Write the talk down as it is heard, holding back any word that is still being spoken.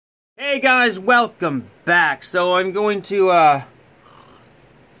Hey guys, welcome back. So I'm going to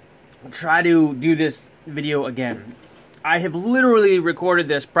try to do this video again. I have literally recorded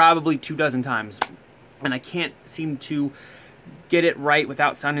this probably 24 times, and I can't seem to get it right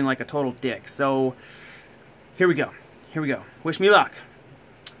without sounding like a total dick. So here we go. Wish me luck.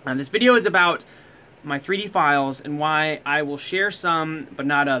 This video is about my 3D files and why I will share some but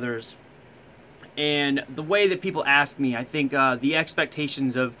not others. And the way that people ask me, I think the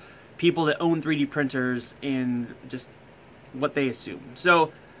expectations of people that own 3D printers and just what they assume.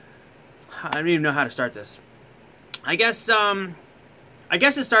 So I don't even know how to start this. I guess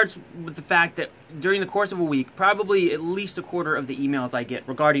it starts with the fact that during the course of a week, probably at least a quarter of the emails I get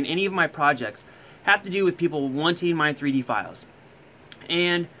regarding any of my projects have to do with people wanting my 3D files.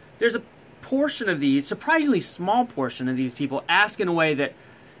 And there's a portion of these, surprisingly small portion of these people, ask in a way that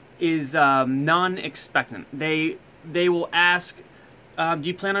is non-expectant. They will ask, do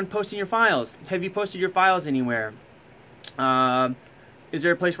you plan on posting your files? Have you posted your files anywhere? Is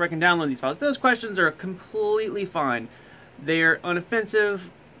there a place where I can download these files? Those questions are completely fine. They're unoffensive,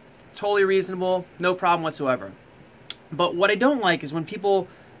 totally reasonable, no problem whatsoever. But what I don't like is when people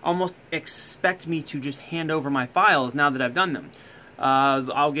almost expect me to just hand over my files now that I've done them.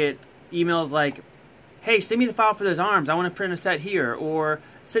 I'll get emails like, hey, send me the file for those arms. I want to print a set here. Or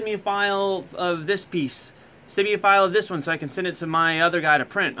send me a file of this piece. Send me a file of this one so I can send it to my other guy to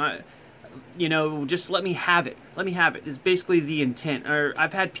print. You know, just let me have it. Let me have it is basically the intent. Or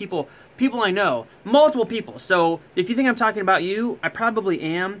I've had people I know, multiple people. So if you think I'm talking about you, I probably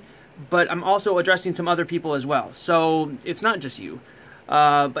am. But I'm also addressing some other people as well. So it's not just you.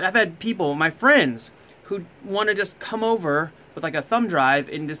 But I've had people, my friends, who want to just come over with like a thumb drive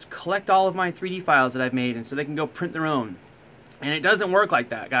and just collect all of my 3D files that I've made, and so they can go print their own. And it doesn't work like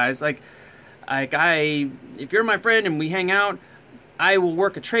that, guys. Like if you're my friend and we hang out, I will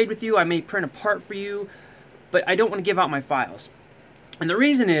work a trade with you. I may print a part for you, but I don't want to give out my files. And the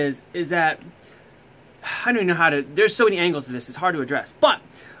reason is that I don't even know how to. There's so many angles to this. It's hard to address. But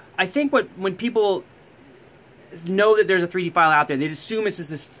I think when people know that there's a 3D file out there, they assume it's just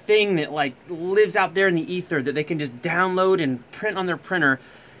this thing that like lives out there in the ether that they can just download and print on their printer,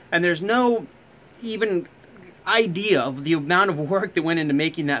 and there's no even idea of the amount of work that went into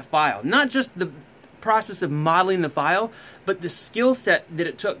making that file. Not just the process of modeling the file, but the skill set that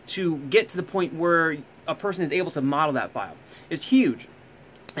it took to get to the point where a person is able to model that file is huge,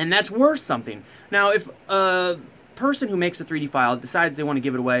 and that's worth something. Now, if a person who makes a 3D file decides they want to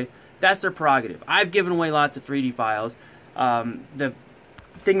give it away, that's their prerogative. I've given away lots of 3D files. The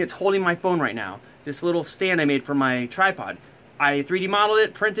thing that's holding my phone right now, this little stand I made for my tripod, I 3D modeled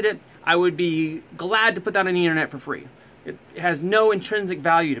it, printed it. I would be glad to put that on the internet for free. It has no intrinsic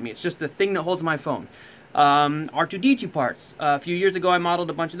value to me. It's just a thing that holds my phone. R2-D2 parts. A few years ago I modeled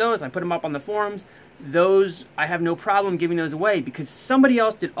a bunch of those. I put them up on the forums. Those, I have no problem giving those away because somebody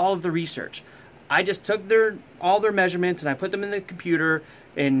else did all of the research. I just took all their measurements and I put them in the computer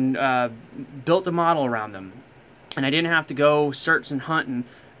and built a model around them. And I didn't have to go search and hunt and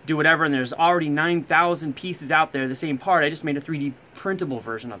do whatever, and there's already 9,000 pieces out there, the same part. I just made a 3D printable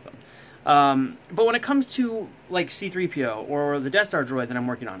version of them. But when it comes to like C-3PO or the Death Star droid that I'm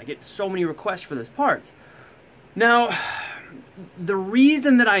working on, I get so many requests for those parts. Now, the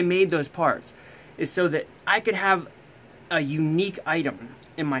reason that I made those parts is so that I could have a unique item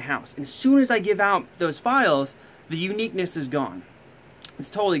in my house. And as soon as I give out those files, the uniqueness is gone.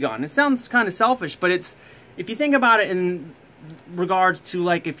 It's totally gone. It sounds kind of selfish, but it's, if you think about it in regards to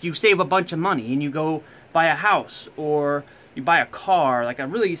like if you save a bunch of money and you go buy a house or you buy a car, like a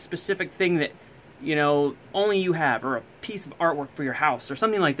really specific thing that, you know, only you have, or a piece of artwork for your house or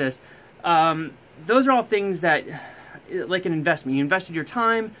something like this, those are all things that, like an investment. You invested your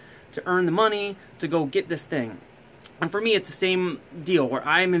time to earn the money to go get this thing. And for me, it's the same deal where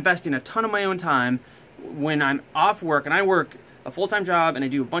I'm investing a ton of my own time when I'm off work, and I work a full-time job and I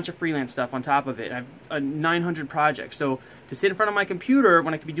do a bunch of freelance stuff on top of it. I have 900 projects. So to sit in front of my computer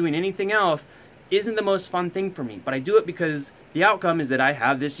when I could be doing anything else isn't the most fun thing for me. But I do it because the outcome is that I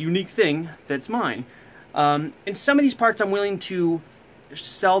have this unique thing that's mine. And some of these parts I'm willing to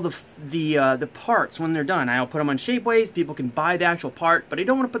sell the parts when they're done. I'll put them on Shapeways. People can buy the actual part, but I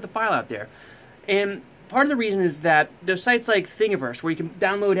don't want to put the file out there. And part of the reason is that there's sites like Thingiverse where you can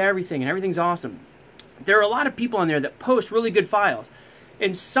download everything and everything's awesome. There are a lot of people on there that post really good files.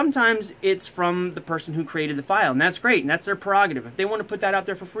 And sometimes it's from the person who created the file, and that's great, and that's their prerogative. If they want to put that out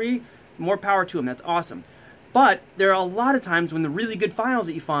there for free, more power to them. That's awesome. But there are a lot of times when the really good files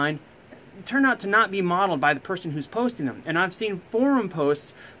that you find turn out to not be modeled by the person who's posting them. And I've seen forum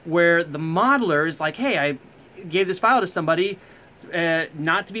posts where the modeler is like, hey, I gave this file to somebody,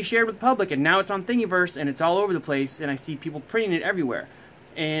 not to be shared with the public, and now it's on Thingiverse and it's all over the place, and I see people printing it everywhere.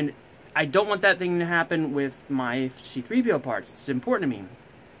 And I don't want that thing to happen with my C-3PO parts. It's important to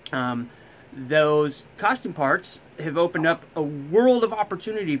me. Those costume parts have opened up a world of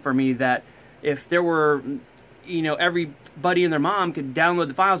opportunity for me that if there were, you know, everybody and their mom could download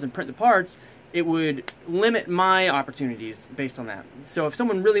the files and print the parts, it would limit my opportunities based on that. So if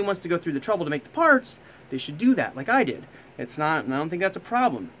someone really wants to go through the trouble to make the parts, they should do that like I did. It's not, I don't think that's a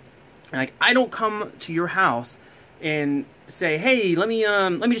problem. Like, I don't come to your house and say, hey, let me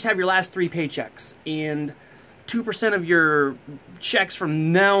just have your last 3 paychecks and 2% of your checks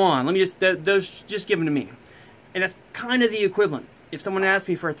from now on. Let me just, those just give them to me. And that's kind of the equivalent. If someone asks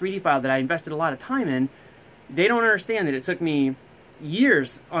me for a 3D file that I invested a lot of time in, they don't understand that it took me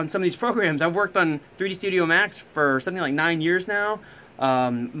years on some of these programs. I've worked on 3D Studio Max for something like 9 years now.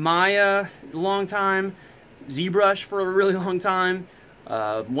 Maya, a long time. ZBrush for a really long time.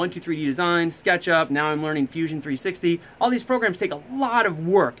 123D Design, SketchUp, now I'm learning Fusion 360. All these programs take a lot of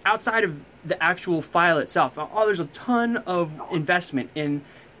work outside of the actual file itself. Oh, there's a ton of investment in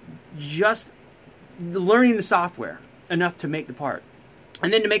just learning the software enough to make the part.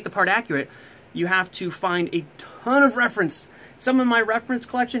 And then to make the part accurate, you have to find a ton of reference. Some of my reference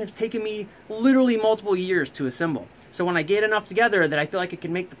collection has taken me literally multiple years to assemble. So when I get enough together that I feel like I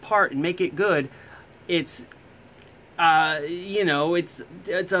can make the part and make it good, it's you know, it's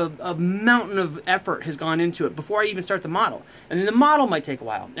a mountain of effort has gone into it before I even start the model. And then the model might take a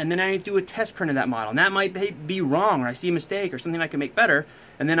while. And then I do a test print of that model. And that might be wrong, or I see a mistake or something I can make better.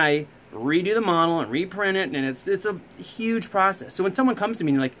 And then I redo the model and reprint it. And it's a huge process. So when someone comes to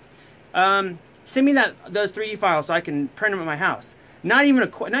me and like, send me those 3D files so I can print them at my house. Not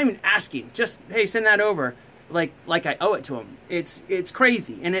even asking. Just, hey, send that over. Like I owe it to them. It's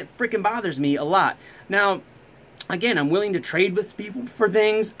crazy. And it freaking bothers me a lot. Now, again, I'm willing to trade with people for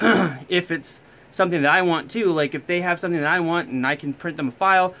things if it's something that I want too. Like if they have something that I want and I can print them a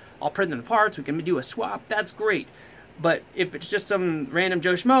file, I'll print them the parts, we can do a swap, that's great. But if it's just some random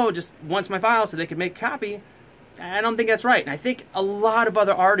Joe Schmo just wants my file so they can make a copy, I don't think that's right. And I think a lot of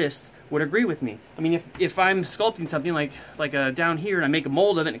other artists would agree with me. I mean, if I'm sculpting something like down here and I make a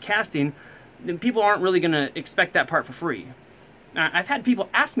mold of it and a casting, then people aren't really going to expect that part for free. I've had people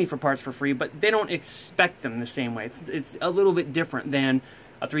ask me for parts for free, but they don't expect them the same way. It's a little bit different than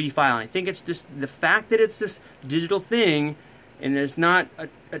a 3D file. And I think it's just the fact that it's this digital thing and it's not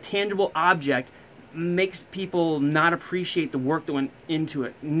a tangible object makes people not appreciate the work that went into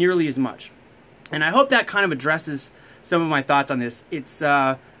it nearly as much. And I hope that kind of addresses some of my thoughts on this.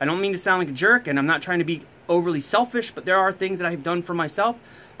 I don't mean to sound like a jerk, and I'm not trying to be overly selfish, but there are things that I've done for myself.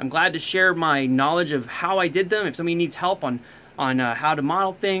 I'm glad to share my knowledge of how I did them. If somebody needs help on how to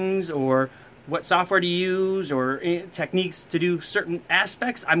model things or what software to use or techniques to do certain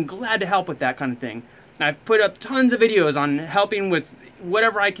aspects, I'm glad to help with that kind of thing. I've put up tons of videos on helping with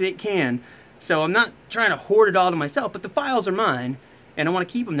whatever I can, so I'm not trying to hoard it all to myself, but the files are mine, and I want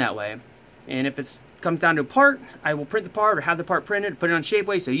to keep them that way. And if it comes down to a part, I will print the part or have the part printed, put it on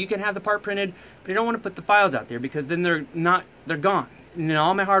Shapeways so you can have the part printed, but I don't want to put the files out there because then they're gone. And then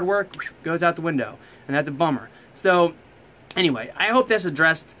all my hard work goes out the window, and that's a bummer. So anyway, I hope this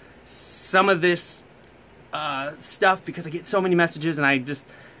addressed some of this stuff because I get so many messages and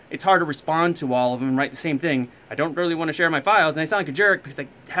it's hard to respond to all of them and write the same thing. I don't really want to share my files, and I sound like a jerk because I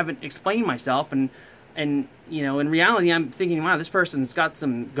haven't explained myself, and you know, in reality, I'm thinking, wow, this person's got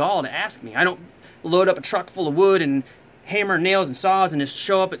some gall to ask me. I don't load up a truck full of wood and hammer nails and saws and just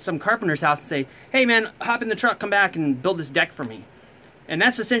show up at some carpenter's house and say, hey man, hop in the truck, come back and build this deck for me. And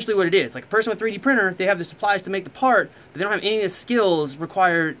that's essentially what it is. Like a person with a 3D printer, they have the supplies to make the part, but they don't have any of the skills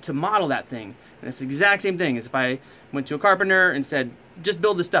required to model that thing. And it's the exact same thing as if I went to a carpenter and said, just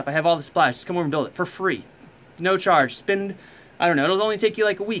build this stuff. I have all the supplies. Just come over and build it for free. No charge. Spend, I don't know, it'll only take you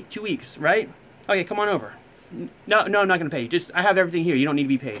like a week, 2 weeks, right? Okay, come on over. No, I'm not going to pay you. Just, I have everything here. You don't need to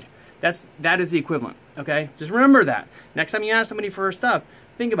be paid. That is the equivalent, okay? Just remember that. Next time you ask somebody for stuff,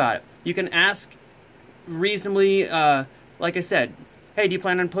 think about it. You can ask reasonably, like I said, hey, do you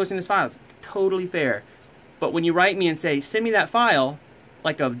plan on posting this file? It's totally fair. But when you write me and say, send me that file,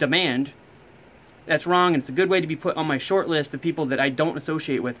 like a demand, that's wrong, and it's a good way to be put on my short list of people that I don't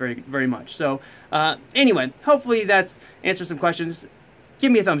associate with very, very much. So, anyway, hopefully that's answered some questions.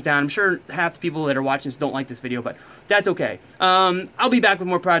 Give me a thumbs down. I'm sure half the people that are watching this don't like this video, but that's okay. I'll be back with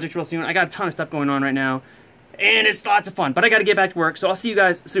more projects real soon. I got a ton of stuff going on right now, and it's lots of fun, but I got to get back to work, so I'll see you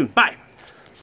guys soon. Bye!